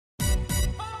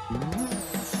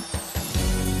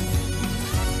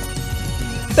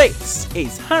This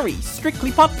is Harry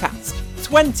Strictly Podcast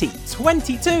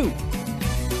 2022.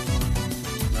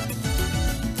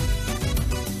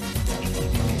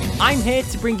 I'm here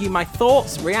to bring you my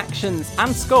thoughts, reactions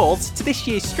and scores to this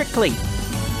year's Strictly.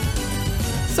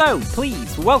 So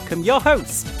please welcome your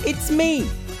host. It's me,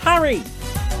 Harry.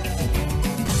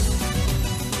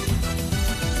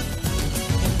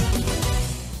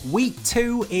 Week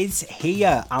 2 is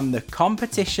here and the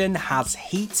competition has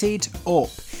heated up.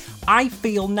 I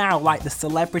feel now like the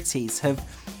celebrities have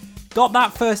got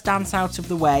that first dance out of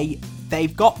the way.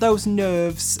 They've got those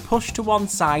nerves pushed to one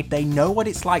side. They know what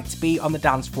it's like to be on the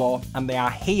dance floor and they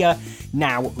are here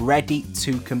now ready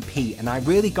to compete. And I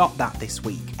really got that this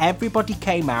week. Everybody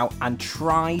came out and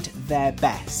tried their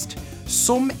best.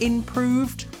 Some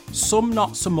improved, some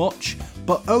not so much.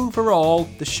 But overall,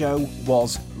 the show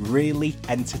was really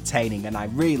entertaining and I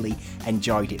really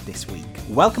enjoyed it this week.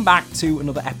 Welcome back to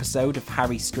another episode of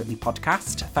Harry Strictly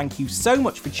Podcast. Thank you so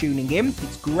much for tuning in.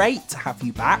 It's great to have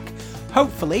you back.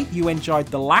 Hopefully you enjoyed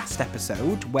the last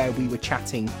episode where we were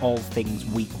chatting all things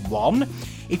week 1.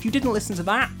 If you didn't listen to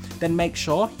that, then make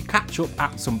sure you catch up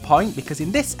at some point because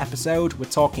in this episode we're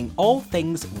talking all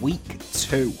things week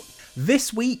 2.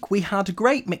 This week we had a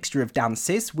great mixture of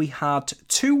dances. We had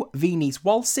 2 Viennese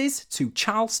waltzes, 2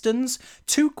 Charlestons,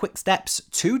 2 quick steps,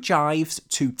 2 jives,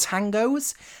 2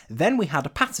 tangos. Then we had a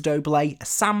pas de deux, a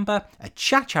samba, a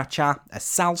cha-cha-cha, a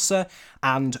salsa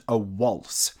and a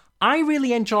waltz. I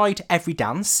really enjoyed every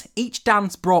dance. Each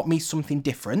dance brought me something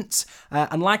different.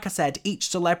 And like I said, each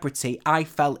celebrity I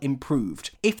felt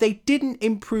improved. If they didn't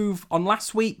improve on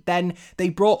last week, then they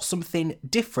brought something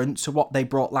different to what they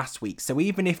brought last week. So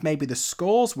even if maybe the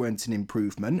scores weren't an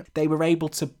improvement, they were able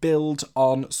to build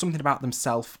on something about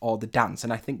themselves or the dance.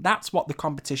 And I think that's what the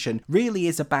competition really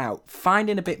is about.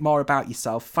 Finding a bit more about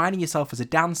yourself, finding yourself as a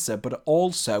dancer, but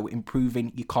also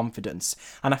improving your confidence.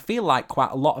 And I feel like quite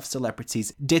a lot of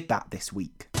celebrities did that this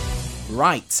week.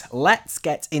 Right, let's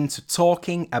get into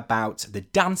talking about the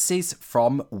dances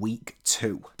from week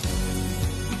 2.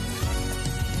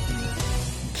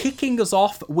 Kicking us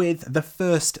off with the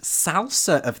first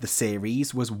salsa of the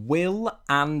series was Will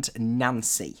and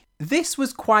Nancy. This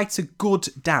was quite a good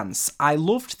dance. I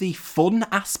loved the fun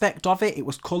aspect of it. It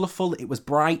was colourful, it was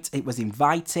bright, it was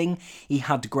inviting. He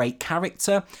had great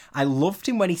character. I loved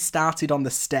him when he started on the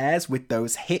stairs with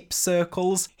those hip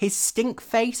circles. His stink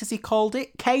face, as he called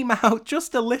it, came out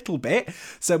just a little bit,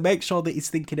 so make sure that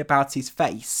he's thinking about his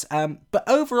face. But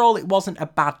overall, it wasn't a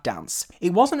bad dance.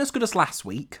 It wasn't as good as last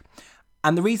week.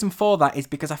 And the reason for that is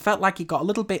because I felt like it got a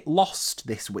little bit lost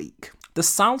this week. The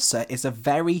salsa is a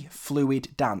very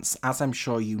fluid dance, as I'm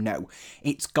sure you know.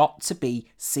 It's got to be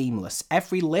seamless.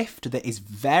 Every lift that is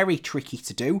very tricky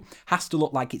to do has to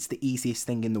look like it's the easiest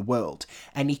thing in the world.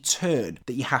 Any turn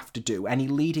that you have to do, any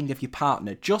leading of your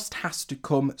partner just has to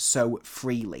come so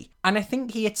freely. And I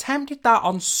think he attempted that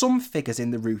on some figures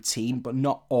in the routine, but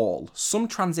not all. Some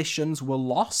transitions were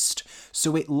lost,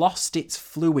 so it lost its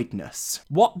fluidness.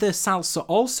 What the salsa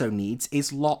also needs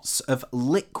is lots of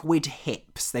liquid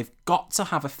hips. They've got to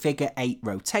have a figure 8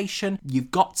 rotation.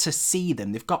 You've got to see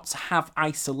them. They've got to have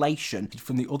isolation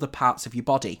from the other parts of your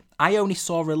body. I only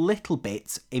saw a little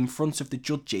bit in front of the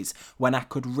judges when I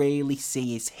could really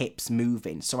see his hips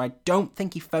moving. So I don't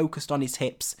think he focused on his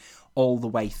hips all the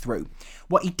way through.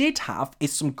 What he did have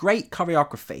is some great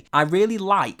choreography. I really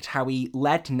liked how he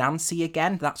led Nancy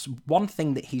again. That's one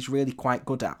thing that he's really quite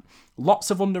good at.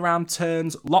 Lots of underarm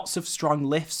turns, lots of strong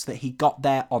lifts that he got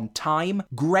there on time.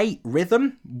 Great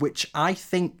rhythm, which I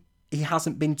think he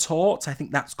hasn't been taught. I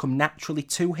think that's come naturally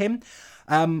to him.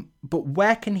 But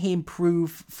where can he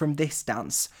improve from this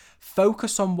dance?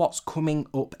 Focus on what's coming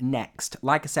up next.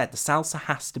 Like I said, the salsa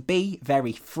has to be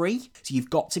very free, so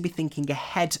you've got to be thinking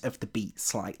ahead of the beat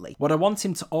slightly. What I want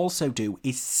him to also do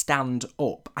is stand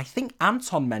up. I think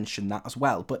Anton mentioned that as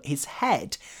well, but his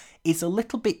head is a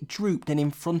little bit drooped and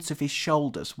in front of his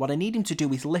shoulders. What I need him to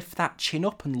do is lift that chin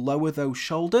up and lower those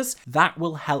shoulders. That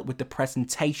will help with the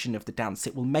presentation of the dance.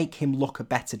 It will make him look a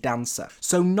better dancer.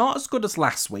 So not as good as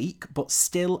last week, but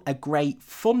still a great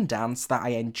fun dance that I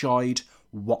enjoyed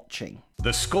watching.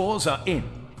 The scores are in.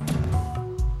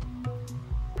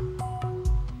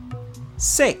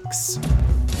 6.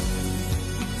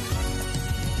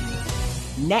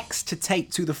 Next to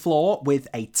take to the floor with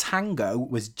a tango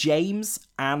was James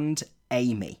and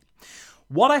Amy.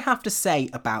 What I have to say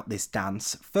about this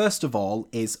dance, first of all,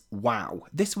 is wow.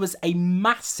 This was a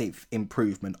massive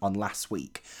improvement on last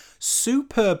week.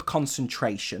 Superb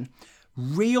concentration,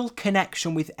 real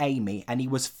connection with Amy, and he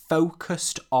was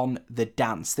focused on the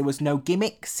dance. There was no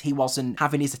gimmicks. He wasn't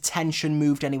having his attention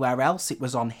moved anywhere else. It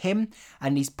was on him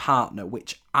and his partner,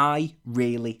 which I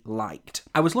really liked.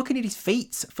 I was looking at his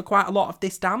feet for quite a lot of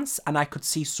this dance, and I could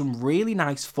see some really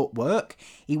nice footwork.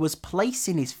 He was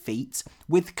placing his feet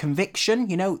with conviction.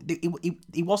 You know,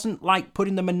 he wasn't like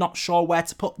putting them and not sure where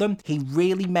to put them. He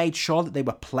really made sure that they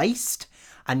were placed,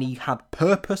 and he had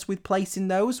purpose with placing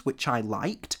those, which I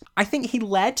liked. I think he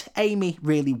led Amy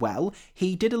really well.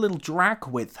 He did a little drag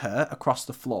with her across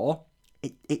the floor.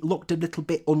 It looked a little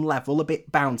bit unlevel, a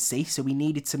bit bouncy, so we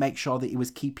needed to make sure that he was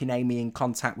keeping Amy in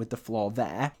contact with the floor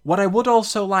there. What I would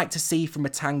also like to see from a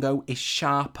tango is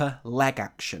sharper leg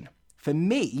action. For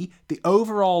me, the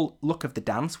overall look of the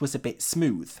dance was a bit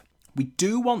smooth. We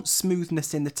do want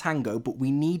smoothness in the tango, but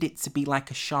we need it to be like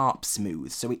a sharp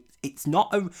smooth. So it's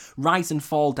not a rise and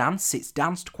fall dance, it's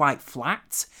danced quite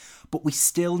flat, but we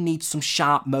still need some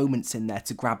sharp moments in there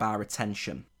to grab our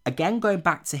attention. Again, going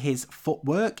back to his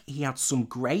footwork, he had some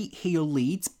great heel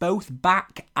leads, both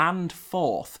back and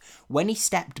forth. When he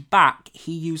stepped back,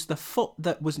 he used the foot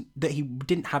that he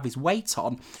didn't have his weight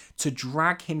on to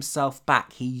drag himself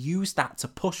back. He used that to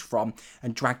push from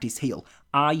and dragged his heel.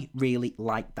 I really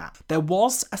like that. There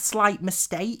was a slight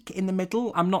mistake in the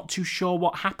middle. I'm not too sure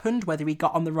what happened, whether he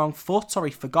got on the wrong foot or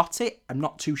he forgot it. I'm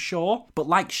not too sure. But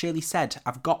like Shirley said,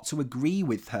 I've got to agree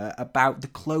with her about the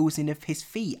closing of his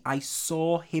feet. I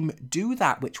saw him do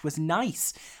that, which was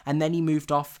nice. And then he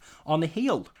moved off on a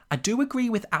heel. I do agree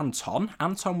with Anton.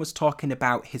 Anton was talking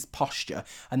about his posture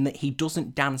and that he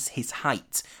doesn't dance his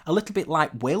height. A little bit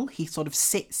like Will, he sort of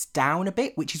sits down a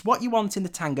bit, which is what you want in the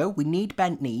tango. We need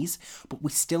bent knees, but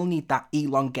we still need that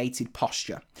elongated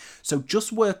posture. So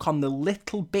just work on the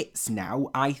little bits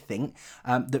now, I think,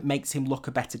 that makes him look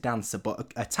a better dancer.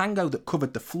 But a tango that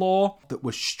covered the floor, that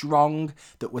was strong,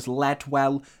 that was led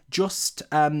well, just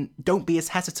don't be as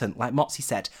hesitant, like Motzi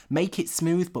said. Make it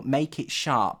smooth, but make it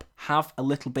sharp. Have a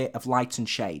little bit of light and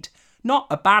shade. Not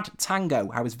a bad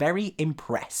tango. I was very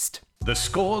impressed. The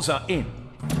scores are in.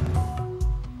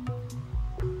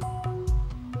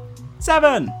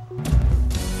 7.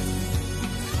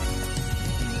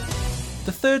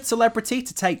 The third celebrity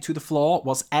to take to the floor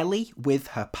was Ellie with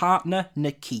her partner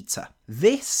Nikita.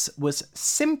 This was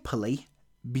simply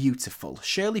beautiful.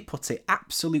 Shirley put it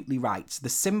absolutely right. The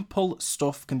simple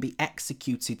stuff can be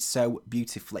executed so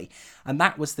beautifully, and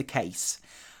that was the case.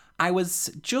 I was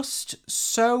just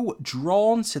so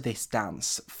drawn to this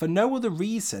dance for no other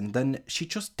reason than she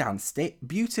just danced it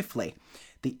beautifully.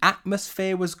 The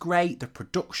atmosphere was great, the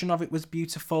production of it was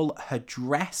beautiful, her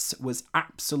dress was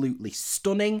absolutely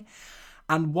stunning.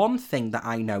 And one thing that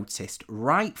I noticed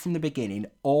right from the beginning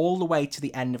all the way to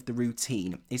the end of the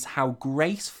routine is how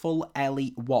graceful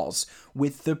Ellie was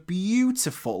with the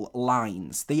beautiful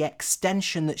lines, the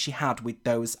extension that she had with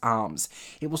those arms.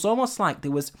 It was almost like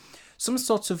there was some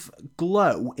sort of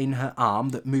glow in her arm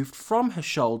that moved from her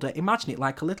shoulder. Imagine it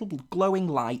like a little glowing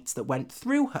light that went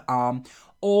through her arm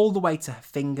all the way to her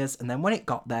fingers, and then when it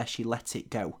got there, she let it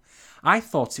go. I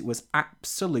thought it was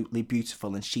absolutely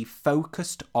beautiful, and she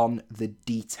focused on the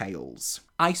details.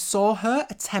 I saw her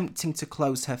attempting to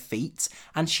close her feet,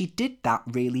 and she did that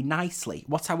really nicely.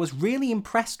 What I was really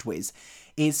impressed with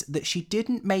is that she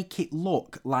didn't make it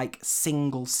look like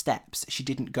single steps. She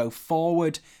didn't go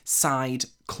forward, side,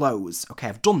 close. Okay,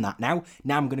 I've done that now.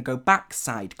 Now I'm going to go back,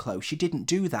 side, close. She didn't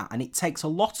do that, and it takes a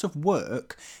lot of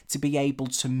work to be able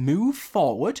to move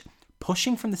forward,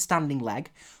 pushing from the standing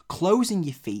leg, closing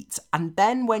your feet, and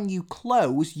then when you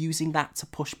close, using that to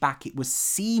push back. It was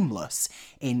seamless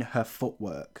in her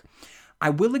footwork. I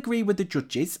will agree with the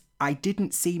judges. I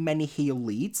didn't see many heel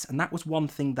leads, and that was one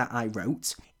thing that I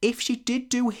wrote. If she did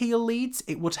do heel leads,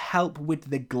 it would help with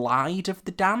the glide of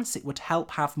the dance. It would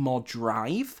help have more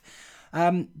drive.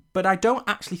 But I don't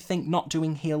actually think not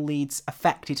doing heel leads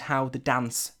affected how the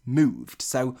dance moved.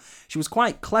 So she was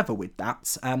quite clever with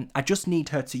that. I just need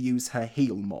her to use her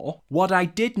heel more. What I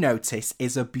did notice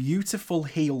is a beautiful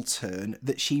heel turn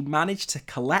that she managed to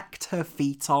collect her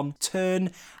feet on,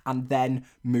 turn, and then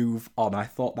move on. I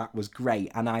thought that was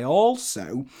great. And I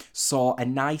also saw a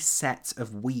nice set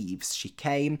of weaves. She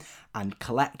came and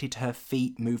collected her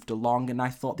feet, moved along, and I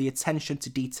thought the attention to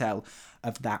detail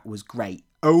of that was great.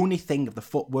 Only thing of the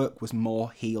footwork was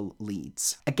more heel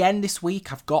leads. Again this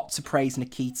week I've got to praise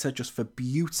Nikita. Peter just for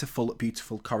beautiful,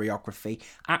 beautiful choreography.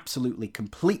 Absolutely,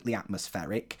 completely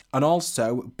atmospheric. And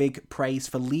also, big praise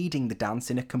for leading the dance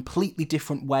in a completely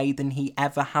different way than he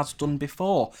ever has done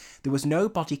before. There was no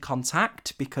body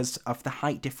contact because of the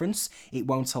height difference. It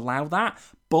won't allow that.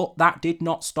 But that did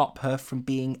not stop her from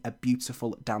being a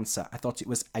beautiful dancer. I thought it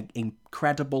was an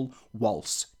incredible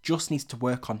waltz. Just needs to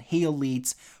work on heel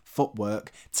leads,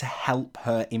 footwork to help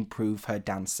her improve her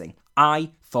dancing.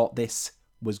 I thought this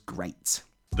was great.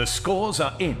 The scores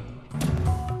are in.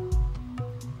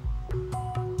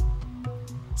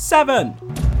 7.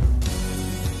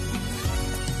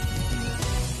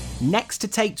 Next to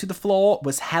take to the floor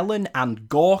was Helen and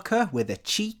Gorka with a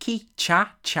cheeky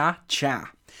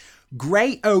cha-cha-cha.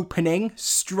 Great opening,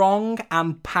 strong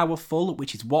and powerful,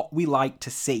 which is what we like to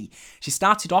see. She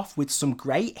started off with some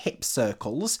great hip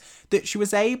circles that she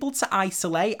was able to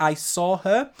isolate. I saw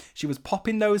her. She was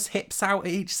popping those hips out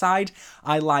at each side.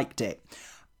 I liked it.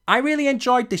 I really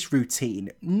enjoyed this routine.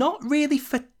 Not really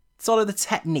for sort of the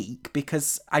technique,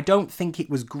 because I don't think it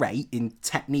was great in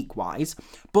technique-wise,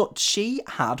 but she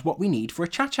had what we need for a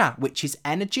cha-cha, which is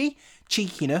energy,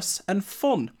 cheekiness and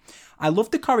fun. I love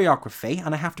the choreography,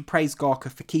 and I have to praise Gorka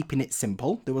for keeping it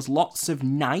simple. There was lots of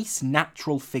nice,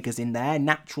 natural figures in there,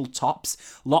 natural tops,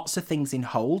 lots of things in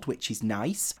hold, which is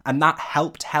nice, and that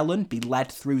helped Helen be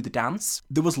led through the dance.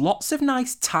 There was lots of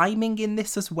nice timing in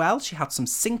this as well. She had some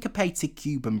syncopated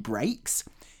Cuban breaks.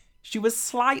 She was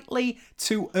slightly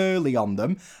too early on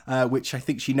them, which I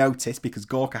think she noticed because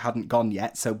Gorka hadn't gone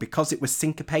yet. So because it was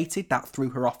syncopated, that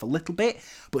threw her off a little bit,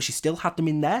 but she still had them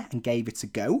in there and gave it a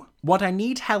go. What I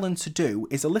need Helen to do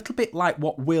is a little bit like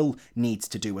what Will needs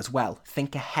to do as well.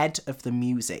 Think ahead of the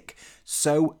music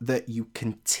so that you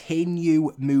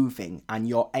continue moving and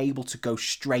you're able to go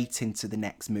straight into the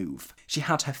next move. She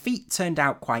had her feet turned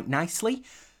out quite nicely.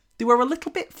 They were a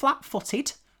little bit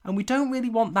flat-footed, and we don't really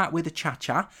want that with a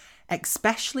cha-cha,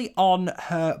 especially on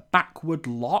her backward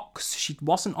locks. She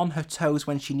wasn't on her toes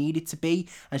when she needed to be,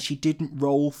 and she didn't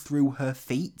roll through her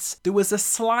feet. There was a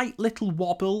slight little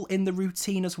wobble in the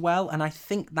routine as well, and I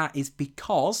think that is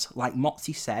because, like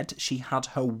Motzi said, she had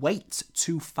her weight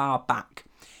too far back.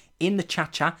 In the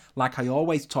cha-cha, like I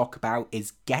always talk about,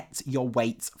 is get your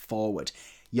weight forward.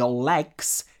 Your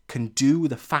legs can do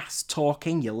the fast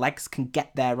talking, your legs can get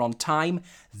there on time,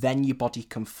 then your body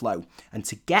can flow. And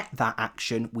to get that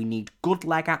action, we need good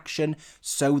leg action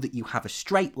so that you have a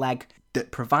straight leg that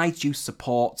provides you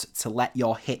support to let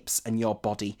your hips and your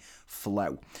body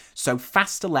flow. So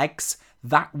faster legs,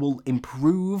 that will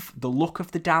improve the look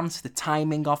of the dance, the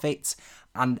timing of it,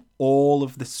 and all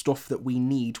of the stuff that we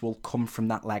need will come from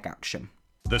that leg action.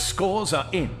 The scores are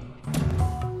in.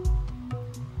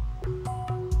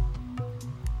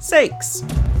 6.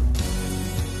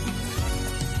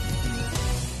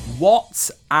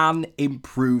 What an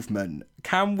improvement.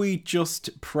 Can we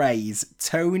just praise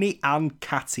Tony and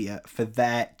Katia for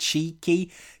their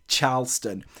cheeky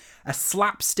Charleston? A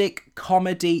slapstick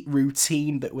comedy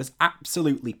routine that was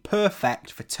absolutely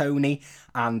perfect for Tony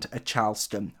and a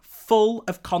Charleston. Full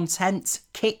of content,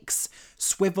 kicks,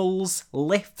 swivels,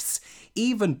 lifts,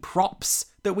 even props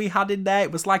that we had in there.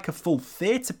 It was like a full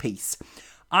theatre piece.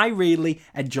 I really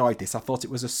enjoyed this. I thought it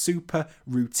was a super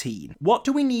routine. What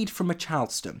do we need from a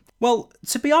Charleston? Well,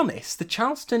 to be honest, the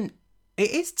Charleston,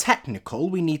 it is technical.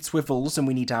 We need swivels and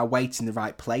we need our weight in the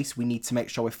right place. We need to make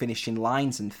sure we're finishing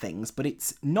lines and things, but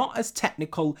it's not as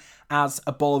technical as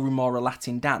a ballroom or a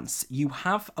Latin dance. You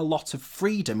have a lot of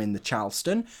freedom in the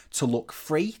Charleston to look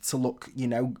free, to look,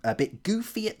 a bit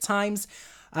goofy at times.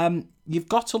 You've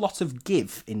got a lot of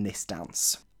give in this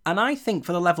dance. And I think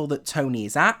for the level that Tony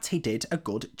is at, he did a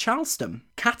good Charleston.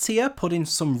 Katia put in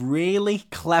some really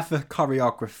clever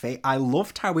choreography. I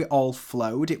loved how it all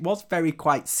flowed. It was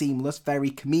quite seamless,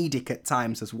 very comedic at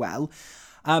times as well.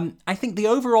 I think the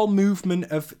overall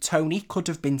movement of Tony could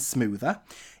have been smoother.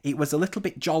 It was a little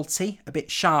bit jolty, a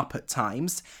bit sharp at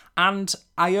times. And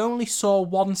I only saw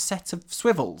one set of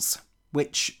swivels,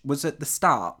 which was at the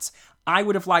start. I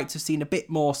would have liked to have seen a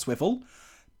bit more swivel.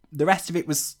 The rest of it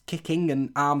was kicking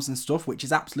and arms and stuff, which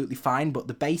is absolutely fine, but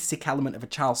the basic element of a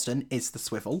Charleston is the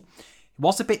swivel. It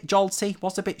was a bit jolty,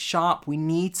 was a bit sharp. We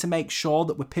need to make sure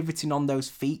that we're pivoting on those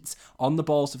feet, on the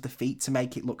balls of the feet to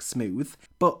make it look smooth.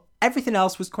 But everything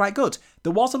else was quite good.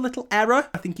 There was a little error.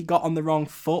 I think he got on the wrong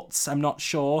foot, I'm not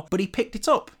sure. But he picked it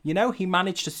up, he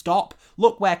managed to stop,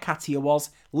 look where Katia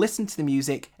was, listen to the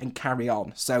music and carry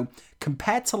on. So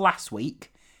compared to last week,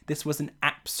 this was an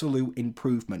absolute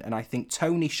improvement, and I think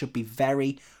Tony should be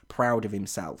very proud of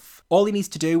himself. All he needs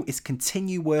to do is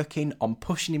continue working on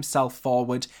pushing himself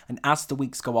forward, and as the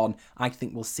weeks go on, I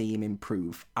think we'll see him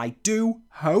improve. I do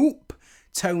hope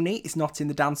Tony is not in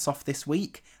the dance-off this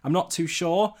week. I'm not too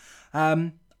sure.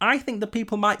 I think the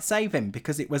people might save him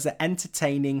because it was an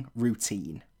entertaining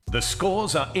routine. The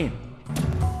scores are in.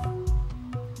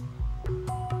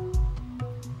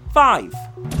 5.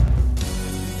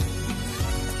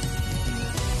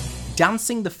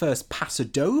 Dancing the first Paso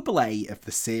Doble of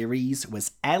the series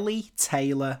was Ellie,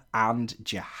 Taylor and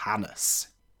Johannes.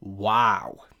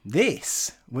 Wow,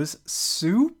 this was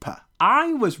super.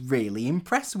 I was really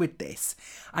impressed with this.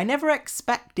 I never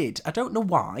expected, I don't know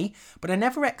why, but I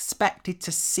never expected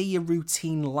to see a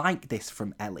routine like this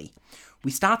from Ellie. We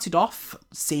started off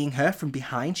seeing her from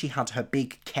behind. She had her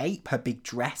big cape, her big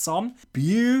dress on.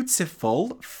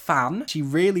 Beautiful fan. She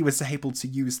really was able to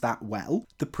use that well.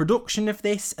 The production of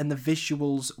this and the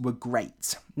visuals were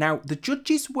great. Now, the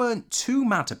judges weren't too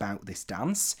mad about this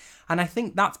dance, and I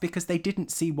think that's because they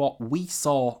didn't see what we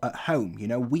saw at home. You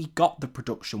know, we got the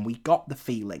production, we got the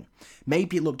feeling.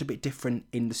 Maybe it looked a bit different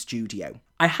in the studio.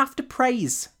 I have to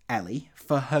praise Ellie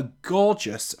for her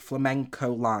gorgeous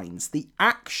flamenco lines. The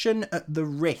action at the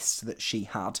wrist that she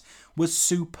had was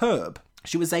superb.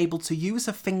 She was able to use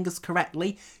her fingers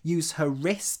correctly, use her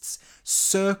wrists,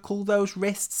 circle those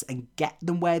wrists and get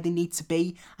them where they need to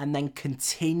be, and then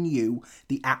continue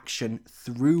the action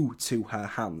through to her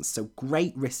hands. So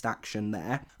great wrist action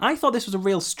there. I thought this was a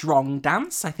real strong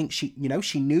dance. I think she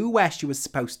knew where she was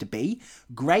supposed to be.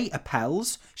 Great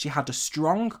appels. She had a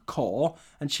strong core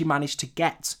and she managed to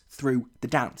get through the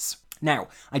dance. Now,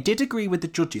 I did agree with the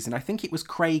judges, and I think it was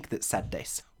Craig that said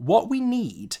this. What we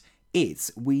need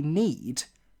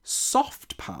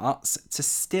soft parts to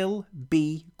still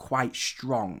be quite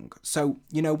strong. So,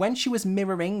 when she was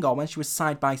mirroring or when she was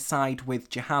side by side with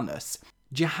Johannes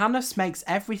makes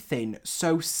everything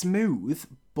so smooth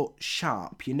but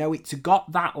sharp. It's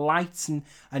got that light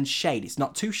and shade. It's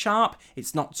not too sharp,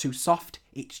 it's not too soft,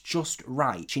 it's just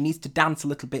right. She needs to dance a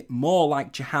little bit more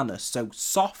like Johannes, so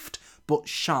soft but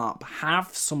sharp,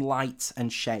 have some light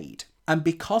and shade. And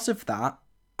because of that,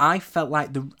 I felt like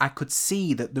I could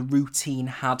see that the routine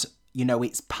had,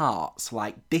 its parts.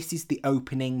 Like, this is the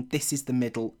opening, this is the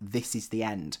middle, this is the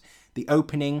end. The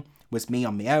opening was me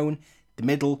on my own. The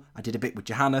middle, I did a bit with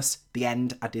Johannes. The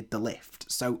end, I did the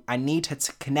lift. So I need her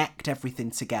to connect everything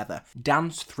together,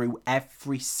 dance through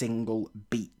every single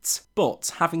beat.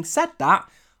 But having said that,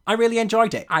 I really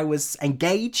enjoyed it. I was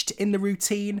engaged in the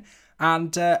routine.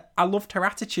 And I loved her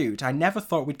attitude. I never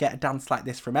thought we'd get a dance like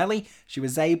this from Ellie. She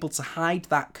was able to hide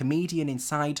that comedian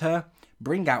inside her,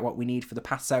 bring out what we need for the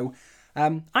Paso.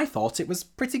 I thought it was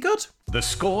pretty good. The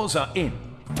scores are in.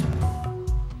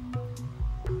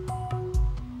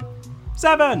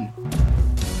 7.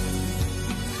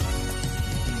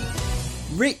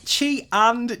 Richie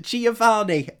and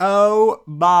Giovanni. Oh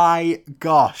my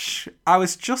gosh. I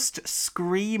was just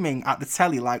screaming at the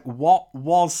telly like, what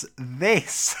was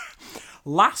this?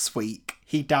 Last week,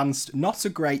 he danced not a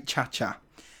great cha-cha,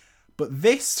 but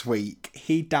this week,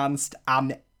 he danced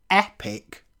an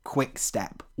epic quick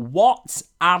step. What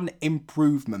an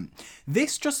improvement.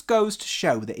 This just goes to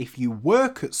show that if you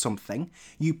work at something,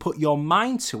 you put your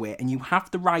mind to it, and you have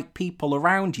the right people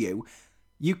around you,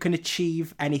 you can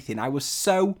achieve anything. I was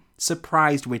so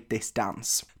surprised with this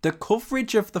dance. The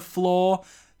coverage of the floor,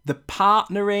 the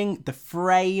partnering, the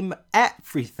frame,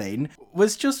 everything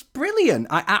was just brilliant.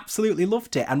 I absolutely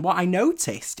loved it. And what I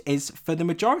noticed is for the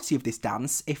majority of this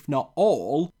dance, if not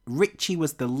all, Richie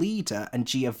was the leader and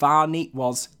Giovanni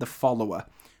was the follower,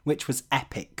 which was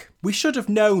epic. We should have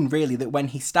known really that when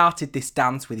he started this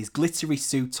dance with his glittery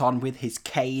suit on, with his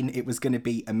cane, it was going to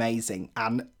be amazing.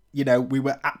 And we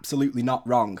were absolutely not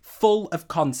wrong. Full of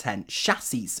content,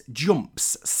 chassis,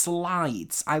 jumps,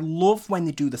 slides. I love when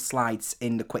they do the slides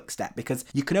in the quick step because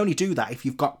you can only do that if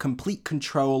you've got complete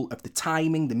control of the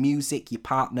timing, the music, your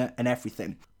partner and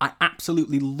everything. I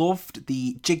absolutely loved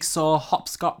the jigsaw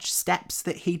hopscotch steps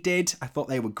that he did. I thought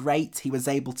they were great. He was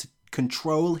able to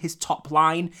control his top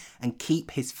line and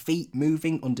keep his feet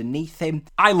moving underneath him.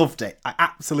 I loved it. I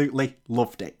absolutely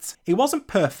loved it. It wasn't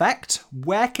perfect.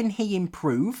 Where can he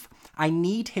improve? I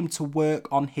need him to work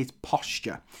on his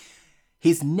posture.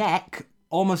 His neck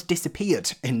almost disappeared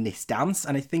in this dance,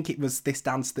 and I think it was this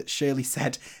dance that Shirley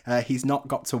said he's not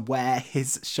got to wear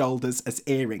his shoulders as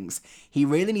earrings. He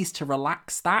really needs to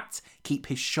relax that, keep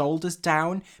his shoulders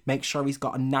down, make sure he's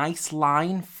got a nice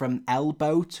line from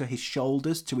elbow to his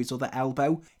shoulders to his other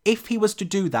elbow. If he was to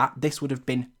do that, this would have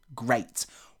been great.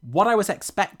 What I was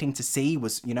expecting to see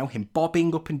was, him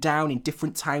bobbing up and down in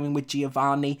different timing with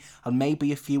Giovanni and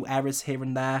maybe a few errors here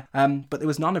and there. But there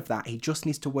was none of that. He just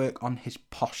needs to work on his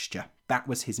posture. That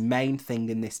was his main thing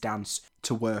in this dance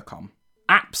to work on.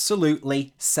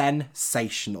 Absolutely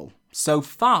sensational. So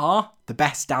far, the the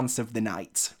best dance of the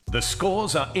night. The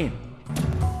scores are in.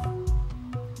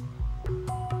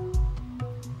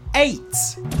 8.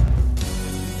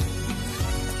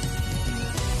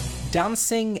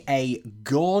 Dancing a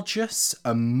gorgeous,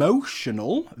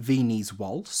 emotional Viennese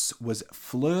waltz was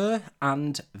Fleur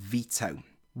and Vito.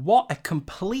 What a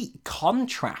complete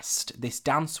contrast this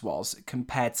dance was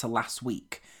compared to last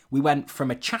week. We went from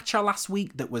a cha-cha last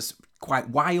week that was quite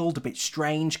wild, a bit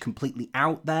strange, completely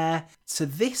out there, to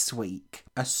this week,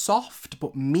 a soft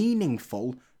but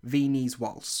meaningful Viennese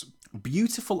waltz.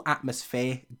 Beautiful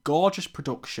atmosphere, gorgeous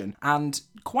production, and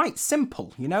quite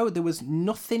simple, you know? There was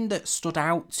nothing that stood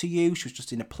out to you. She was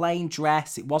just in a plain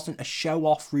dress. It wasn't a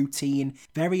show-off routine.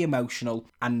 Very emotional,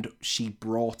 and she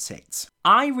brought it.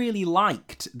 I really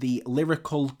liked the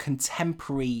lyrical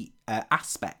contemporary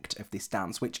aspect of this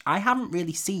dance, which I haven't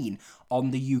really seen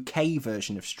on the UK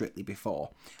version of Strictly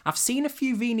before. I've seen a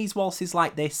few Viennese waltzes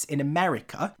like this in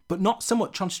America, but not so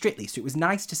much on Strictly, so it was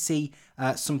nice to see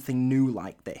something new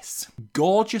like this.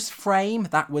 Gorgeous frame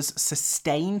that was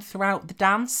sustained throughout the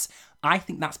dance. I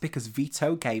think that's because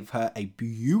Vito gave her a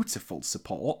beautiful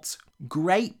support.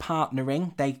 Great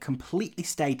partnering, they completely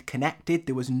stayed connected,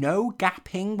 there was no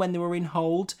gapping when they were in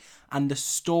hold, and the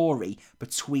story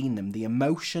between them, the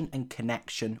emotion and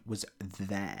connection was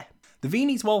there. The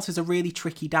Viennese waltz is a really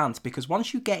tricky dance because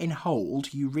once you get in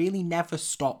hold, you really never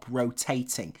stop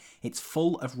rotating. It's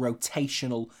full of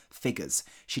rotational figures.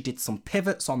 She did some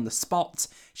pivots on the spot,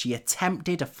 she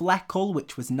attempted a fleckle,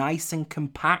 which was nice and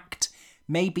compact,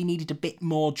 maybe needed a bit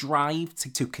more drive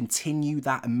to continue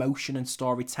that emotion and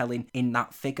storytelling in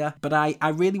that figure. But I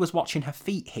really was watching her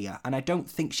feet here, and I don't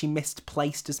think she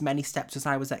misplaced as many steps as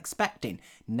I was expecting.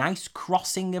 Nice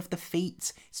crossing of the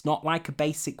feet. It's not like a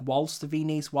basic waltz, the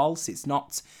Viennese waltz. It's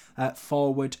not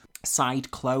forward,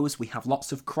 side close. We have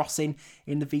lots of crossing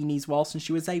in the Viennese waltz, and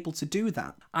she was able to do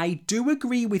that. I do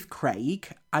agree with Craig.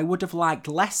 I would have liked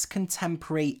less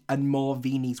contemporary and more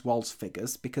Viennese waltz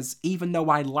figures, because even though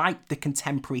I liked the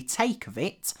contemporary take of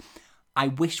it, I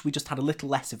wish we just had a little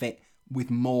less of it with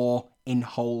more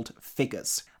in-hold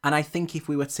figures. And I think if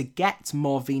we were to get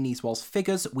more Viennese waltz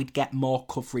figures, we'd get more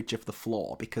coverage of the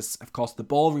floor, because of course the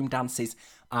ballroom dances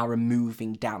are a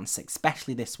moving dance,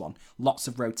 especially this one. Lots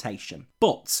of rotation.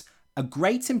 But a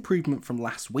great improvement from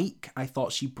last week. I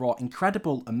thought she brought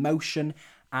incredible emotion,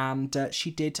 and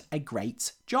she did a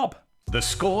great job. The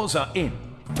scores are in.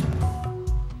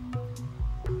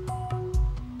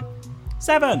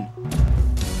 7.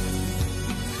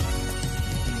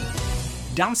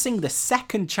 Dancing the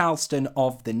second Charleston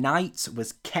of the night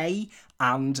was Kay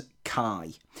and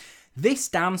Kai. This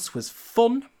dance was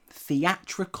fun,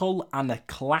 theatrical, and a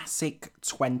classic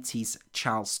 20s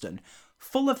Charleston.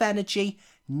 Full of energy,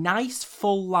 nice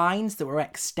full lines that were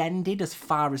extended as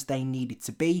far as they needed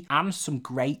to be, and some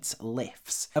great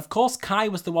lifts. Of course, Kai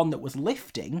was the one that was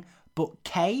lifting, but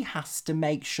Kay has to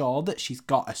make sure that she's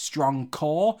got a strong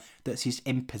core, that she's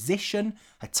in position,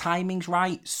 her timing's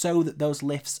right, so that those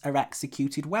lifts are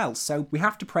executed well. So we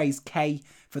have to praise Kay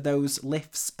for those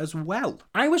lifts as well.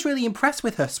 I was really impressed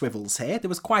with her swivels here. There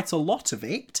was quite a lot of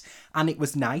it, and it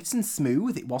was nice and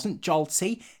smooth. It wasn't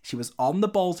jolty. She was on the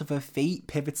balls of her feet,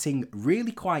 pivoting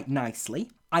really quite nicely.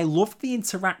 I loved the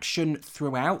interaction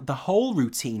throughout, the whole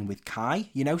routine with Kai.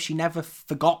 You know, she never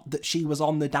forgot that she was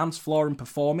on the dance floor and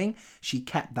performing. She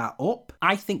kept that up.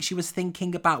 I think she was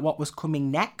thinking about what was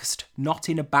coming next, not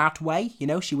in a bad way. You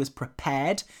know, she was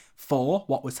prepared for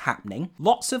what was happening.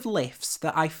 Lots of lifts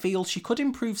that I feel she could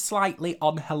improve slightly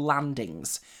on her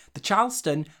landings. The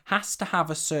Charleston has to have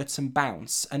a certain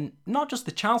bounce, and not just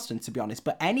the Charleston to be honest,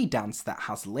 but any dance that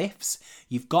has lifts,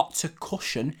 you've got to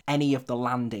cushion any of the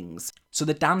landings. So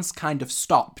the dance kind of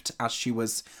stopped as she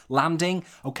was landing,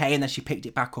 okay, and then she picked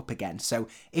it back up again. So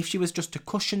if she was just to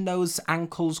cushion those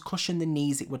ankles, cushion the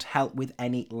knees, it would help with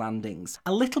any landings.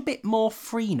 A little bit more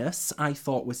freeness I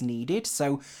thought was needed.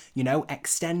 So, you know,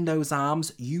 extend those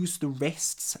arms, use the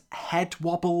wrists. Head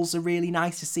wobbles are really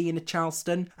nice to see in a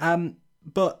Charleston.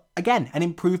 But again, an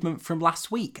improvement from last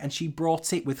week, and she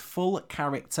brought it with full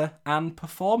character and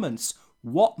performance.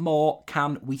 What more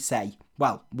can we say?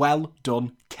 Well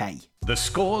done, Kay. The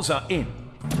scores are in.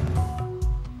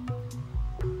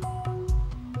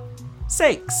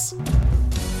 6.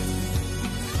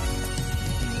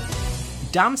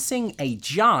 Dancing a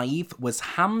jive was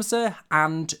Hamza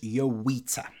and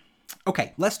Yowita.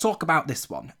 Okay, let's talk about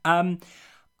this one.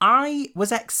 I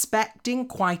was expecting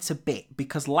quite a bit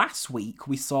because last week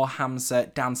we saw Hamza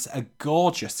dance a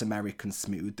gorgeous American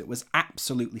Smooth that was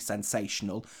absolutely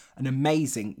sensational, an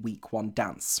amazing week one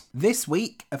dance. This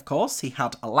week, of course, he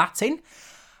had a Latin.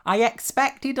 I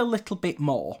expected a little bit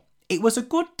more. It was a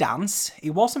good dance.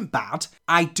 It wasn't bad.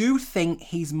 I do think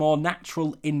he's more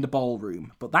natural in the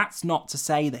ballroom, but that's not to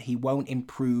say that he won't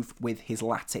improve with his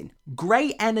Latin.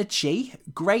 Great energy,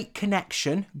 great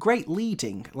connection, great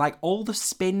leading. Like all the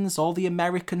spins, all the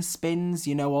American spins,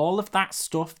 you know, all of that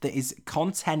stuff that is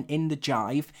content in the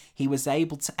jive, he was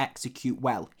able to execute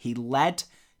well. He led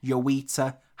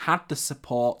Yoita, had the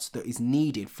support that is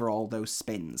needed for all those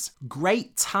spins.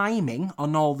 Great timing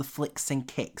on all the flicks and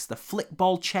kicks. The flick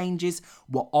ball changes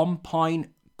were on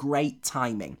point, great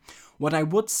timing. What I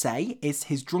would say is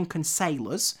his drunken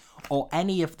sailors or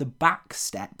any of the back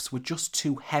steps were just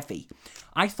too heavy.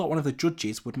 I thought one of the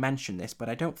judges would mention this, but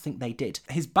I don't think they did.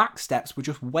 His back steps were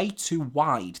just way too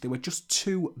wide. They were just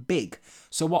too big.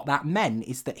 So what that meant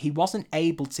is that he wasn't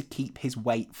able to keep his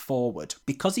weight forward.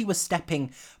 Because he was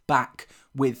stepping back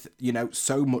with, you know,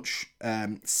 so much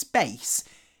space,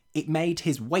 it made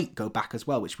his weight go back as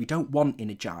well, which we don't want in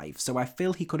a jive. So I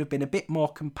feel he could have been a bit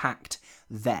more compact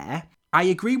there. I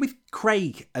agree with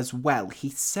Craig as well. He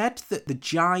said that the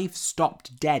jive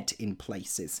stopped dead in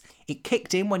places. It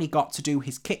kicked in when he got to do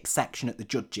his kick section at the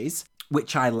judges,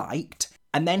 which I liked.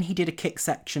 And then he did a kick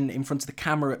section in front of the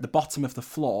camera at the bottom of the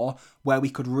floor where we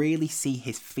could really see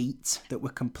his feet that were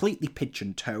completely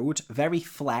pigeon-toed, very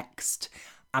flexed,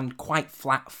 and quite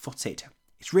flat-footed.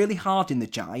 It's really hard in the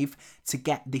jive to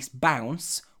get this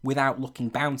bounce without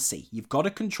looking bouncy. You've got to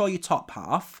control your top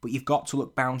half, but you've got to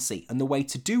look bouncy. And the way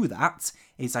to do that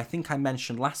is, I think I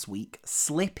mentioned last week,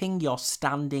 slipping your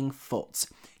standing foot.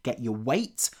 Get your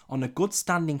weight on a good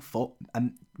standing foot,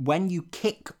 and when you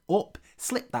kick up,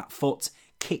 slip that foot,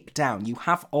 kick down. You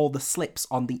have all the slips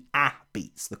on the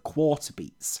beats, the quarter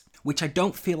beats, which I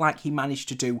don't feel like he managed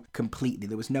to do completely.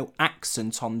 There was no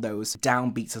accent on those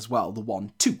down beats as well. The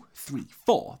 1, 2, 3,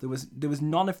 4. There was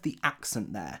none of the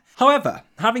accent there. However,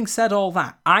 having said all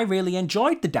that, I really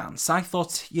enjoyed the dance. I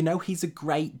thought, you know, he's a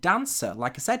great dancer.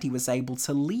 Like I said, he was able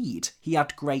to lead. He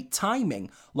had great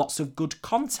timing, lots of good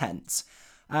content.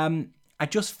 I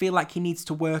just feel like he needs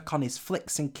to work on his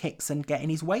flicks and kicks and getting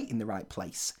his weight in the right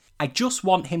place. I just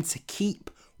want him to keep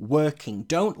working.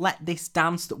 Don't let this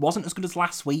dance that wasn't as good as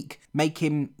last week make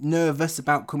him nervous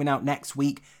about coming out next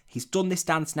week. He's done this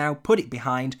dance now, put it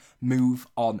behind, move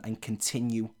on and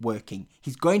continue working.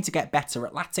 He's going to get better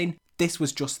at Latin. This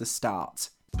was just the start.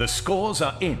 The scores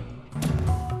are in.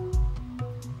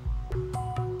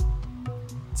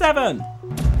 7.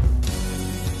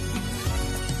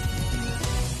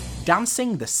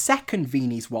 Dancing the second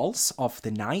Viennese Waltz of the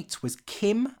night was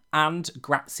Kim and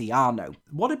Graziano.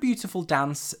 What a beautiful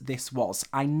dance this was.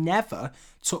 I never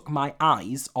took my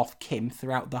eyes off Kim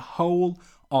throughout the whole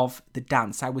of the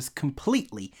dance. I was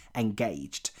completely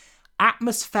engaged.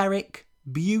 Atmospheric,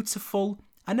 beautiful,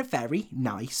 and a very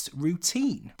nice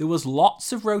routine. There was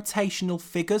lots of rotational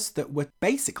figures that were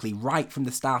basically right from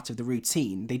the start of the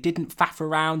routine. They didn't faff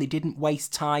around, they didn't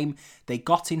waste time, they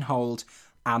got in hold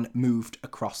and moved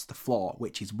across the floor,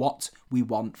 which is what we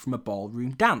want from a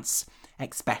ballroom dance,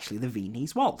 especially the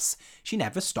Viennese Waltz. She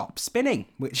never stopped spinning,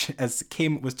 which, as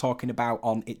Kim was talking about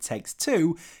on It Takes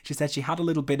Two, she said she had a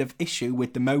little bit of issue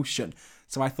with the motion,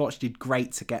 so I thought she did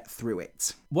great to get through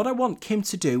it. What I want Kim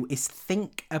to do is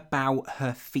think about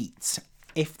her feet.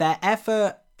 If they're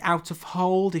ever out of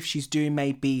hold, if she's doing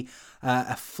maybe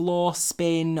a floor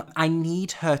spin, I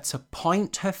need her to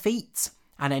point her feet,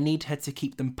 and I need her to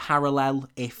keep them parallel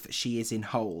if she is in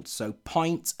hold. So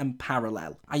point and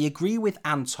parallel. I agree with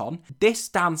Anton. This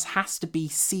dance has to be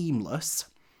seamless.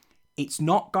 It's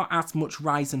not got as much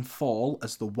rise and fall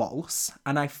as the waltz,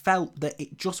 and I felt that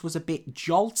it just was a bit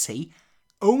jolty,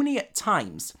 only at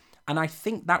times. And I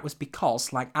think that was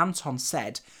because, like Anton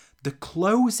said, the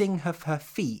closing of her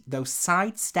feet, those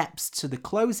side steps to the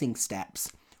closing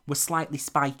steps, were slightly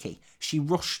spiky. She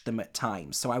rushed them at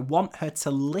times, so I want her to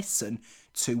listen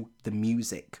to the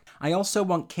music. I also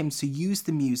want Kim to use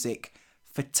the music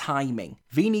for timing.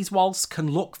 Viennese Waltz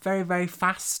can look very, very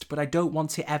fast, but I don't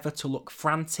want it ever to look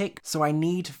frantic, so I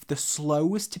need the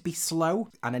slows to be slow,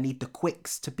 and I need the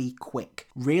quicks to be quick.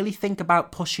 Really think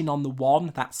about pushing on the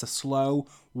 1, that's a slow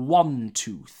 1,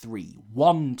 2, 3,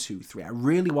 1, 2, 3. I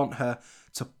really want her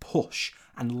to push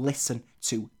and listen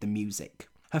to the music.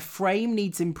 Her frame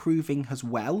needs improving as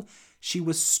well. She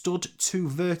was stood too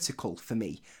vertical for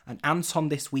me, and Anton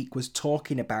this week was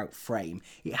talking about frame.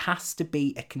 It has to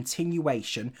be a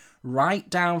continuation right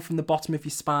down from the bottom of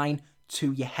your spine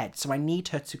to your head. So I need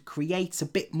her to create a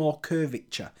bit more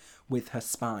curvature with her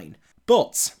spine.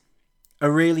 But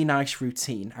a really nice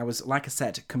routine. I was, like I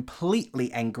said,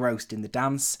 completely engrossed in the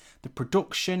dance. The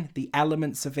production, the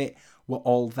elements of it were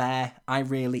all there. I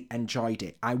really enjoyed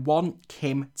it. I want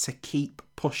Kim to keep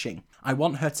pushing. I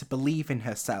want her to believe in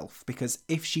herself, because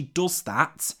if she does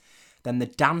that, then the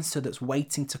dancer that's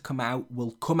waiting to come out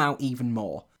will come out even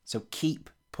more. So keep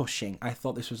pushing. I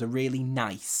thought this was a really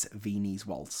nice Viennese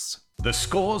waltz. The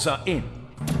scores are in.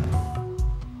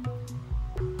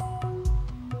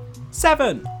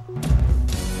 7.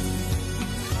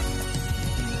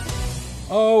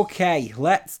 Okay,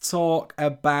 let's talk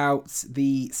about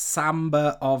the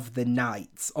samba of the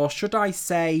night. Or should I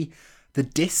say the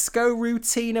disco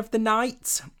routine of the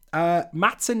night?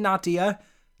 Matt and Nadia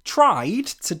tried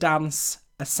to dance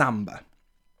a samba.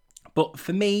 But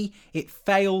for me, it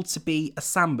failed to be a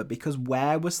samba, because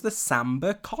where was the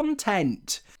samba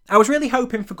content? I was really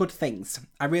hoping for good things.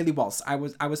 I really was. I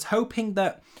was hoping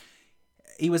that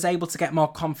he was able to get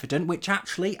more confident, which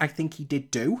actually I think he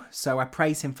did do, so I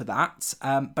praise him for that.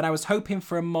 But I was hoping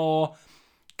for a more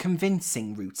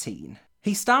convincing routine.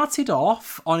 He started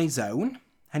off on his own,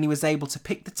 and he was able to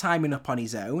pick the timing up on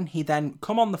his own. He then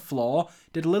come on the floor,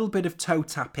 did a little bit of toe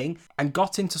tapping, and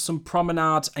got into some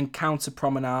promenade and counter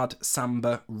promenade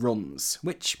samba runs,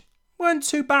 which weren't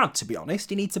too bad, to be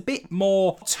honest. He needs a bit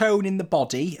more tone in the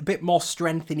body, a bit more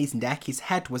strength in his neck. His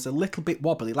head was a little bit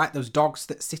wobbly, like those dogs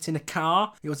that sit in a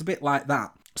car. It was a bit like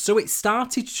that. So it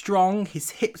started strong, his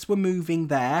hips were moving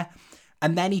there,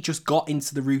 and then he just got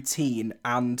into the routine,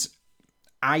 and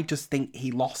I just think he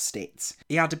lost it.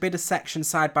 He had a bit of section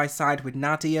side by side with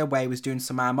Nadia where he was doing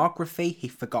some armography. He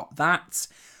forgot that.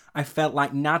 I felt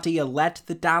like Nadia led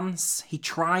the dance. He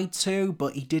tried to,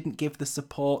 but he didn't give the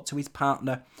support to his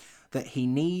partner that he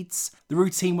needs. The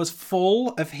routine was full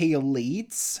of heel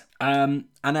leads, and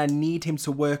I need him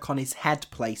to work on his head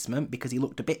placement, because he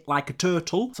looked a bit like a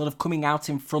turtle, sort of coming out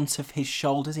in front of his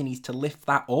shoulders. He needs to lift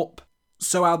that up.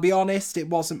 So I'll be honest, it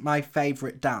wasn't my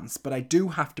favourite dance, but I do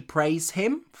have to praise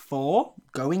him for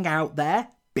going out there,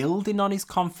 building on his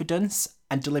confidence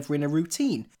and delivering a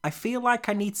routine. I feel like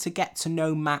I need to get to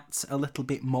know Matt a little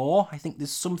bit more. I think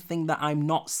there's something that I'm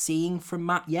not seeing from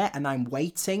Matt yet, and I'm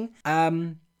waiting.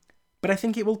 But I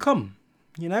think it will come,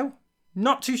 you know?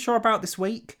 Not too sure about this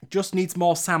week. Just needs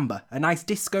more samba. A nice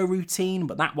disco routine,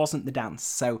 but that wasn't the dance.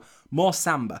 So more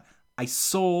samba. I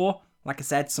saw, like I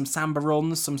said, some samba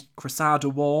runs, some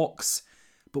cruzada walks.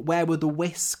 But where were the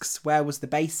whisks? Where was the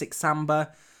basic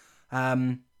samba?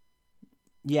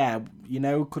 Yeah, you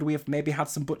know, could we have maybe had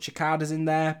some buchacadas in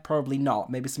there? Probably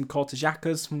not. Maybe some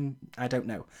cortajacas? I don't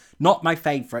know. Not my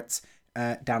favourite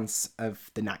dance of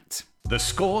the night. The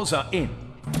scores are in.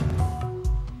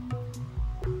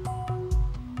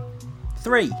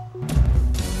 3.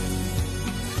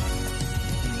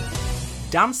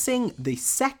 Dancing the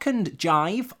second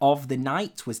jive of the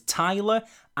night was Tyler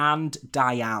and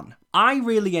Diane. I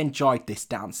really enjoyed this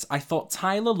dance. I thought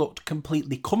Tyler looked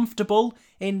completely comfortable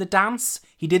in the dance.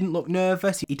 He didn't look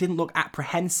nervous. He didn't look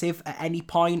apprehensive at any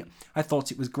point. I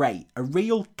thought it was great. A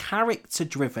real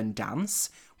character-driven dance,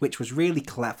 which was really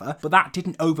clever, but that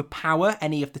didn't overpower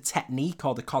any of the technique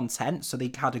or the content, so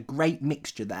they had a great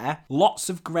mixture there. Lots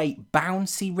of great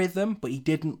bouncy rhythm, but he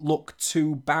didn't look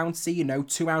too bouncy, you know,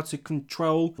 too out of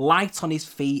control. Light on his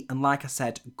feet, and like I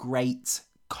said, great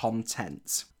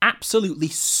content. Absolutely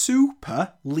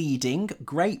super leading,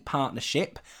 great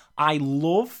partnership. I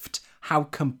loved how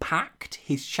compact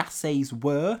his chasses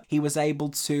were. He was able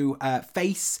to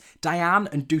face Diane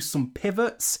and do some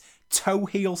pivots. Toe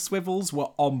heel swivels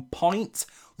were on point.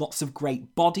 Lots of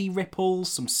great body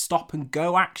ripples, some stop and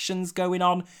go actions going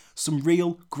on, some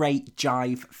real great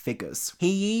jive figures.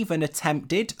 He even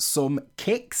attempted some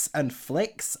kicks and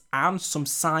flicks and some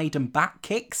side and back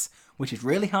kicks, which is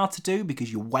really hard to do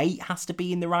because your weight has to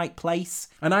be in the right place.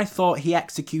 And I thought he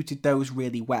executed those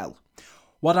really well.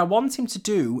 What I want him to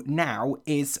do now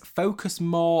is focus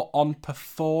more on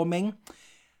performing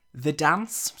the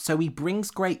dance. So he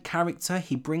brings great character,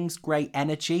 he brings great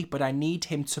energy, but I need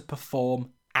him to perform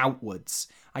outwards.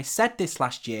 I said this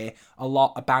last year a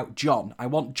lot about John. I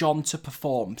want John to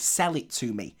perform, sell it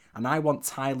to me, and I want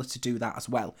Tyler to do that as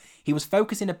well. He was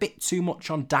focusing a bit too much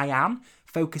on Diane,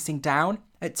 focusing down.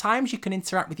 At times you can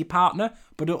interact with your partner,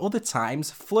 but at other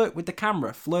times flirt with the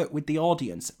camera, flirt with the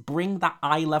audience, bring that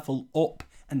eye level up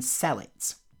and sell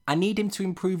it. I need him to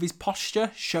improve his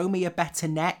posture, show me a better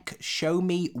neck, show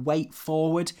me weight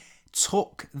forward,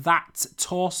 tuck that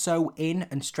torso in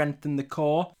and strengthen the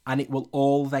core, and it will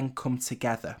all then come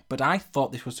together. But I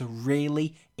thought this was a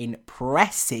really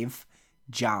impressive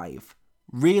jive.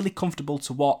 Really comfortable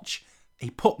to watch. He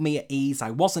put me at ease.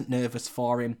 I wasn't nervous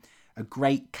for him. A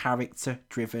great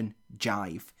character-driven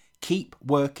jive. Keep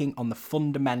working on the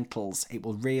fundamentals. It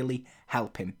will really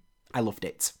help him. I loved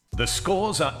it. The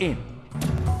scores are in.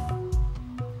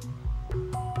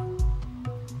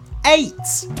 8.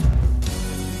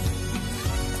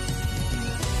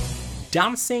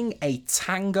 Dancing a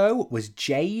tango was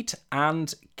Jade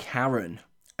and Karen.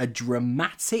 A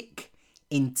dramatic,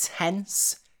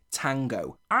 intense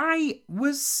tango. I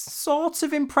was sort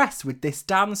of impressed with this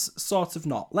dance, sort of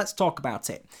not. Let's talk about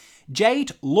it.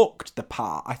 Jade looked the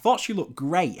part. I thought she looked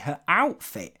great. Her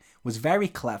outfit was very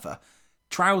clever.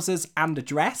 Trousers and a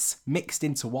dress mixed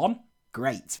into one.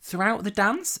 Great. Throughout the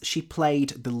dance, she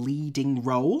played the leading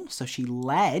role, so she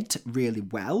led really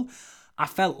well. I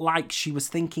felt like she was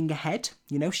thinking ahead.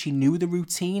 You know, she knew the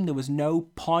routine. There was no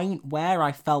point where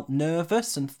I felt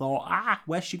nervous and thought,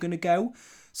 where's she going to go?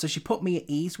 So she put me at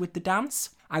ease with the dance.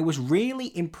 I was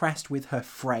really impressed with her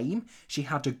frame. She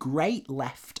had a great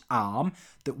left arm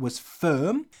that was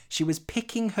firm. She was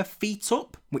picking her feet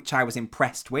up, which I was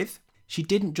impressed with. She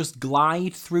didn't just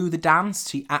glide through the dance,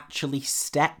 she actually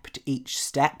stepped each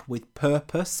step with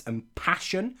purpose and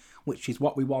passion, which is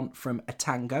what we want from a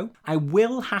tango. I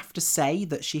will have to say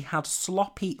that she had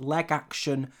sloppy leg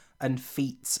action and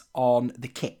feet on the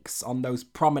kicks, on those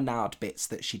promenade bits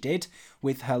that she did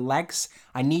with her legs.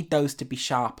 I need those to be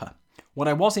sharper. What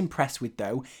I was impressed with,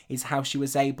 though, is how she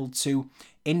was able to,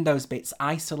 in those bits,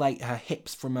 isolate her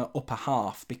hips from her upper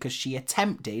half, because she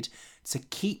attempted to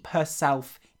keep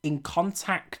herself in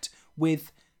contact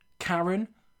with Karen,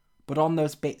 but on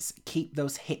those bits, keep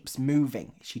those hips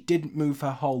moving. She didn't move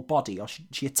her whole body, or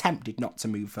she attempted not to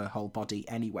move her whole body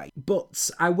anyway.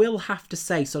 But I will have to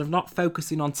say, sort of not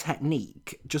focusing on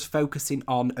technique, just focusing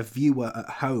on a viewer at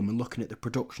home and looking at the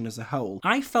production as a whole,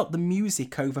 I felt the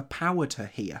music overpowered her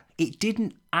here. It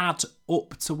didn't add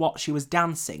up to what she was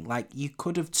dancing. Like, you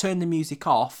could have turned the music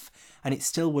off and it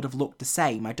still would have looked the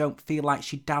same. I don't feel like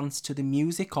she danced to the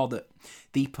music, or that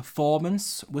the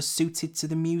performance was suited to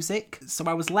the music. So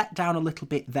I was let down a little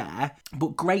bit there,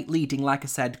 but great leading, like I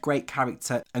said, great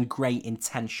character and great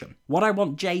intention. What I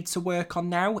want Jade to work on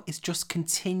now is just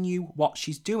continue what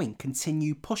she's doing,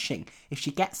 continue pushing. If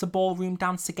she gets a ballroom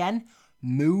dance again,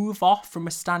 move off from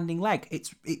a standing leg.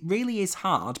 It really is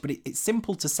hard, but it's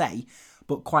simple to say,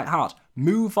 but quite hard.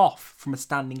 Move off from a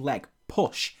standing leg,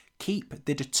 push. Keep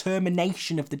the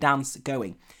determination of the dance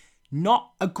going.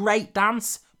 Not a great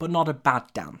dance, but not a bad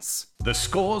dance. The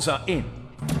scores are in.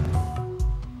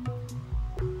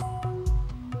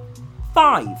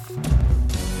 5.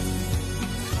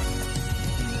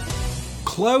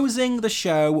 Closing the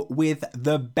show with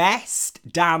the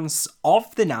best dance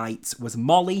of the night was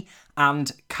Molly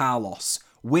and Carlos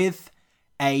with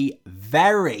a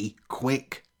very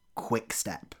quick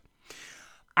step.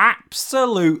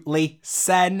 Absolutely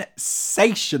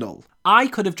sensational. I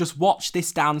could have just watched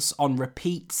this dance on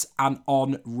repeat and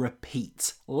on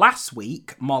repeat. Last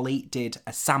week, Molly did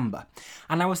a samba,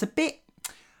 and I was a bit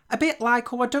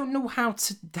like, I don't know how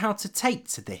to take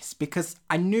to this, because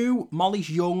I knew Molly's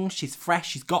young, she's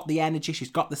fresh, she's got the energy,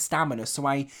 she's got the stamina, so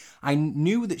I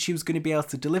knew that she was going to be able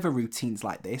to deliver routines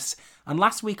like this. And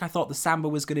last week I thought the samba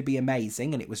was going to be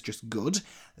amazing, and it was just good.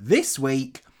 This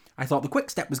week I thought the quick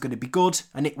step was going to be good,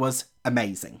 and it was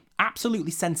amazing.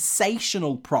 Absolutely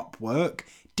sensational prop work.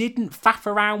 Didn't faff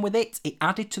around with it. It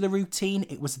added to the routine.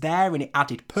 It was there and it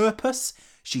added purpose.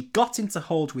 She got into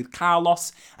hold with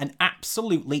Carlos and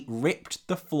absolutely ripped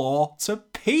the floor to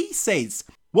pieces.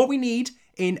 What we need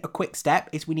in a quick step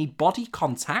is we need body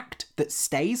contact that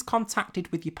stays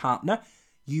contacted with your partner.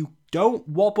 You don't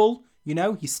wobble,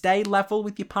 you stay level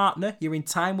with your partner. You're in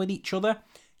time with each other.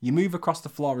 You move across the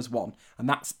floor as one, and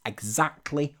that's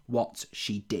exactly what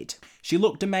she did. She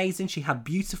looked amazing. She had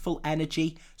beautiful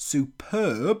energy,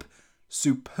 superb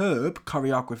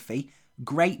choreography,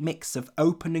 great mix of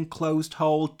open and closed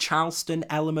hold, Charleston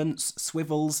elements,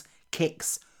 swivels,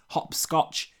 kicks,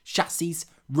 hopscotch, chassis,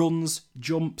 runs,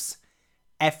 jumps.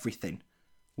 Everything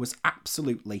was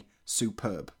absolutely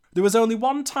superb. There was only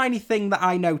one tiny thing that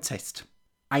I noticed.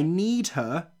 I need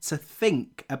her to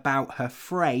think about her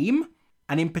frame,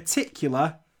 and in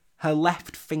particular, her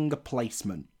left finger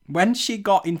placement. When she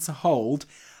got into hold,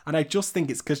 and I just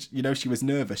think it's because, she was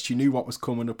nervous. She knew what was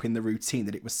coming up in the routine,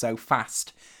 that it was so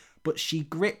fast. But she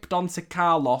gripped onto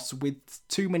Carlos with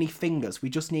too many fingers. We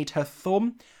just need her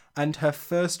thumb and her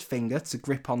first finger to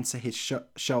grip onto his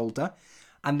shoulder,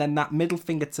 and then that middle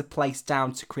finger to place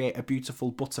down to create a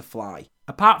beautiful butterfly.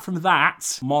 Apart from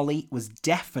that, Molly was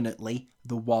definitely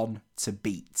the one to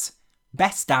beat.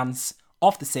 Best dance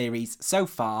of the series so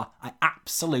far. I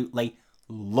absolutely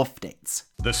loved it.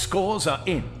 The scores are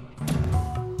in.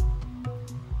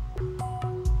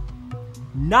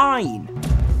 9.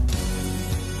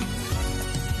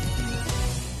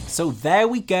 So there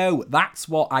we go. That's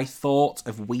what I thought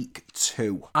of week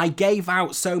 2. I gave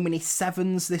out so many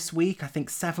 7s this week. I think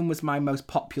 7 was my most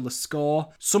popular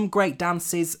score. Some great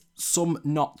dances, some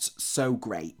not so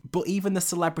great. But even the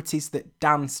celebrities that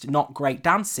danced not great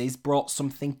dances brought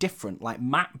something different. Like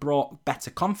Matt brought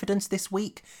better confidence this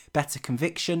week, better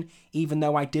conviction, even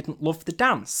though I didn't love the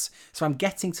dance. So I'm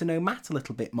getting to know Matt a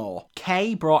little bit more.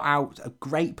 Kay brought out a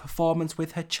great performance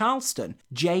with her Charleston.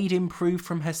 Jade improved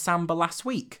from her samba last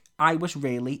week. I was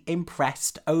really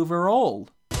impressed overall.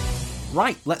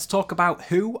 Right, let's talk about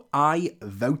who I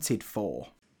voted for.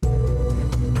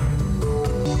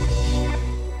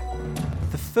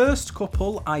 The first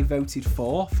couple I voted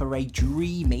for a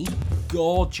dreamy,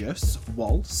 gorgeous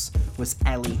waltz was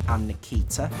Ellie and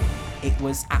Nikita. It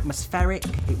was atmospheric,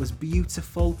 it was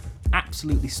beautiful,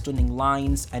 absolutely stunning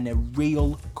lines, and a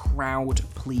real crowd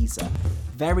pleaser.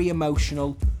 Very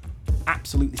emotional,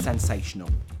 absolutely sensational.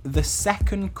 The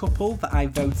second couple that I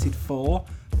voted for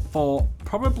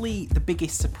probably the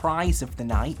biggest surprise of the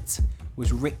night,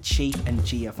 was Richie and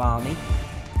Giovanni.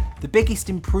 The biggest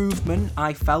improvement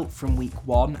I felt from week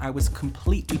one, I was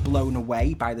completely blown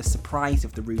away by the surprise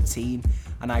of the routine,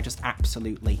 and I just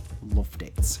absolutely loved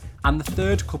it. And the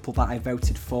third couple that I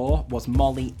voted for was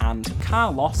Molly and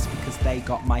Carlos, because they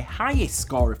got my highest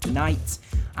score of the night,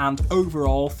 and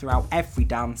overall throughout every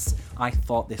dance I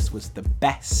thought this was the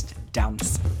best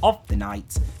dance of the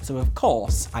night, so of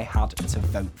course I had to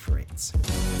vote for it.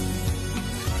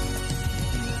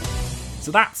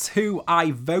 So that's who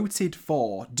I voted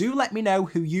for. Do let me know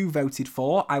who you voted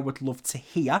for. I would love to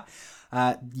hear.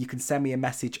 You can send me a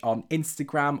message on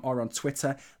Instagram or on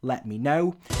Twitter. Let me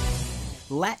know.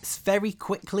 Let's very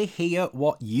quickly hear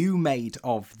what you made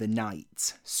of the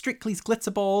night. Strictly's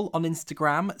Glitterball on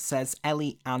Instagram says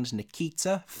Ellie and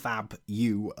Nikita,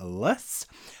 fabulous.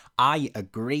 I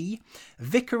agree.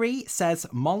 Vickery says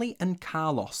Molly and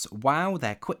Carlos, wow,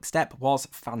 their quick step was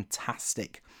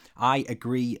fantastic. I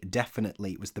agree,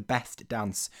 definitely. It was the best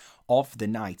dance of the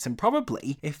night, and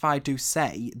probably, if I do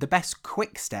say, the best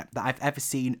quick step that I've ever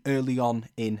seen early on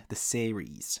in the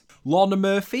series. Lorna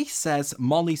Murphy says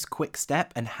Molly's quick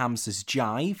step and Hamza's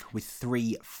jive with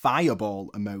 3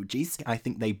 fireball emojis. I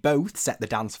think they both set the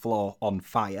dance floor on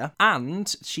fire.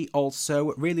 And she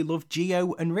also really loved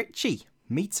Gio and Richie.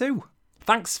 Me too.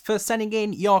 Thanks for sending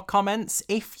in your comments.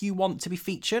 If you want to be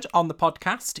featured on the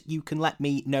podcast, you can let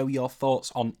me know your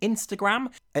thoughts on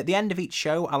Instagram. At the end of each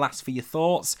show, I'll ask for your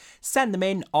thoughts. Send them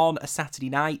in on a Saturday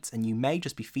night, and you may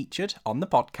just be featured on the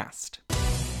podcast.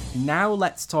 Now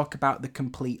let's talk about the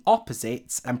complete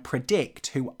opposites and predict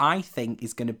who I think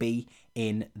is going to be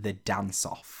in the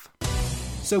dance-off.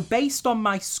 So based on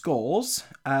my scores,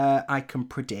 I can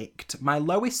predict my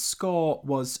lowest score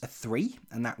was a 3,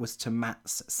 and that was to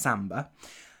Matt's Samba.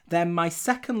 Then my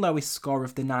second lowest score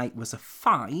of the night was a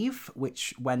 5,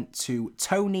 which went to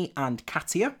Tony and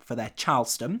Katia for their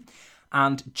Charleston,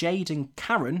 and Jade and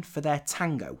Karen for their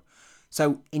Tango.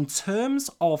 So in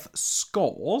terms of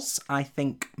scores, I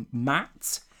think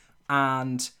Matt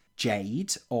and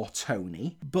Jade or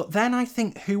Tony. But then I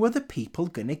think, who are the people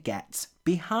going to get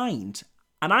behind?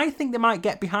 And I think they might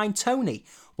get behind Tony.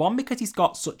 One, because he's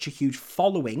got such a huge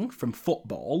following from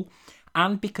football,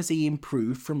 and because he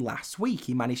improved from last week.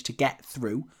 He managed to get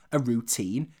through a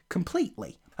routine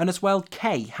completely. And as well,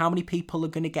 Kay. How many people are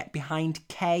going to get behind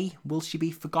Kay? Will she be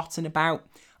forgotten about?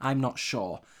 I'm not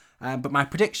sure. But my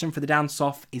prediction for the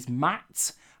dance-off is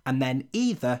Matt, and then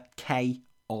either Kay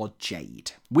or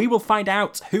Jade. We will find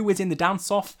out who is in the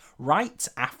dance-off right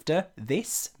after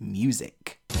this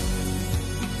music.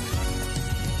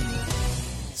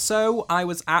 So I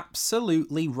was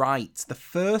absolutely right. The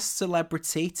first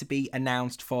celebrity to be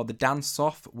announced for the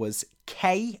dance-off was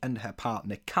Kay and her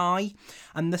partner Kai,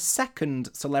 and the second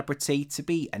celebrity to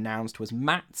be announced was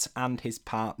Matt and his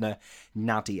partner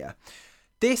Nadia.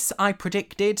 This I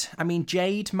predicted. I mean,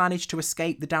 Jade managed to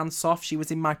escape the dance-off. She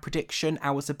was in my prediction. I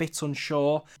was a bit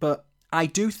unsure, but I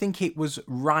do think it was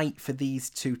right for these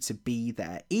two to be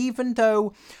there. Even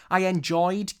though I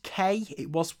enjoyed Kay,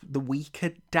 it was the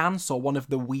weaker dance, or one of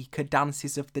the weaker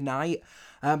dances of the night,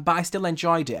 but I still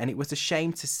enjoyed it, and it was a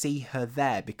shame to see her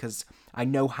there because I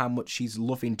know how much she's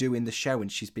loving doing the show,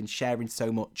 and she's been sharing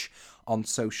so much on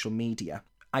social media.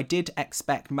 I did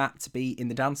expect Matt to be in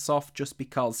the dance-off just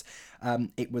because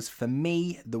it was, for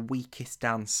me, the weakest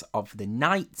dance of the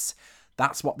night.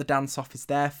 That's what the dance-off is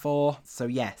there for. So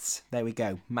yes, there we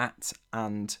go. Matt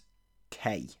and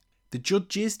Kay. The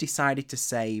judges decided to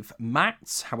save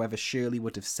Matt, however Shirley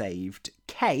would have saved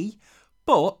Kay.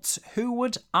 But who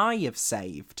would I have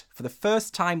saved? For the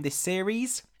first time this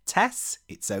series, Tess,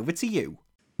 it's over to you.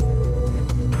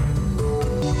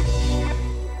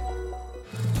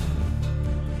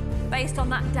 based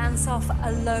on that dance-off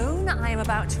alone, I am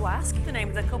about to ask the name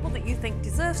of the couple that you think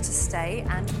deserves to stay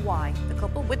and why. The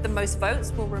couple with the most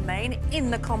votes will remain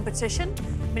in the competition,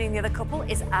 meaning the other couple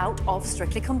is out of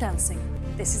Strictly Come Dancing.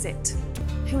 This is it.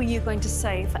 Who are you going to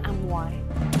save and why?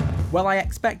 Well, I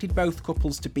expected both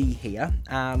couples to be here,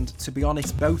 and to be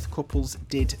honest, both couples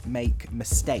did make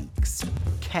mistakes.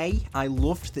 Kay, I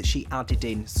loved that she added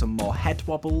in some more head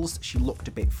wobbles, she looked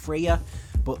a bit freer,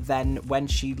 but then when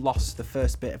she lost the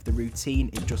first bit of the routine,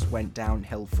 it just went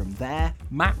downhill from there.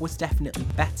 Matt was definitely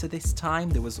better this time,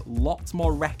 there was lots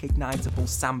more recognisable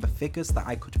samba figures that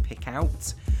I could pick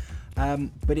out.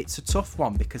 But it's a tough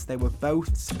one because they were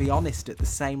both, to be honest, at the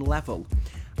same level.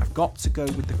 I've got to go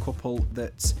with the couple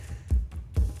that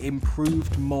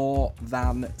improved more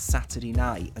than Saturday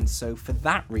night, and so for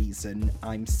that reason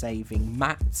I'm saving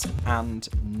Matt and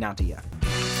Nadia.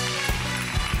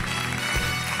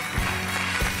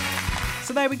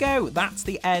 So there we go, that's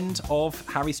the end of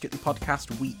Harry Strictly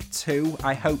Podcast Week 2.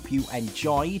 I hope you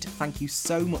enjoyed. Thank you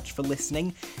so much for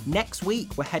listening. Next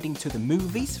week we're heading to the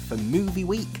movies for Movie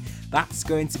Week. That's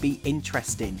going to be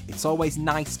interesting. It's always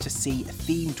nice to see a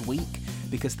themed week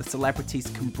because the celebrities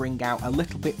can bring out a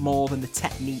little bit more than the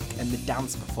technique and the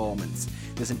dance performance.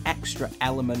 There's an extra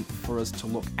element for us to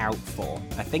look out for.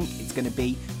 I think it's going to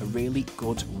be a really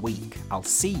good week. I'll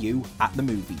see you at the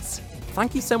movies.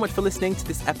 Thank you so much for listening to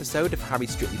this episode of Harry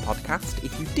Strictly Podcast.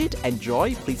 If you did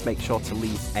enjoy, please make sure to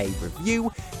leave a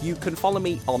review. You can follow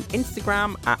me on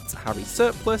Instagram at Harry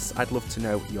Surplus. I'd love to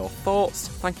know your thoughts.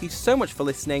 Thank you so much for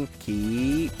listening.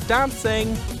 Keep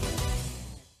dancing!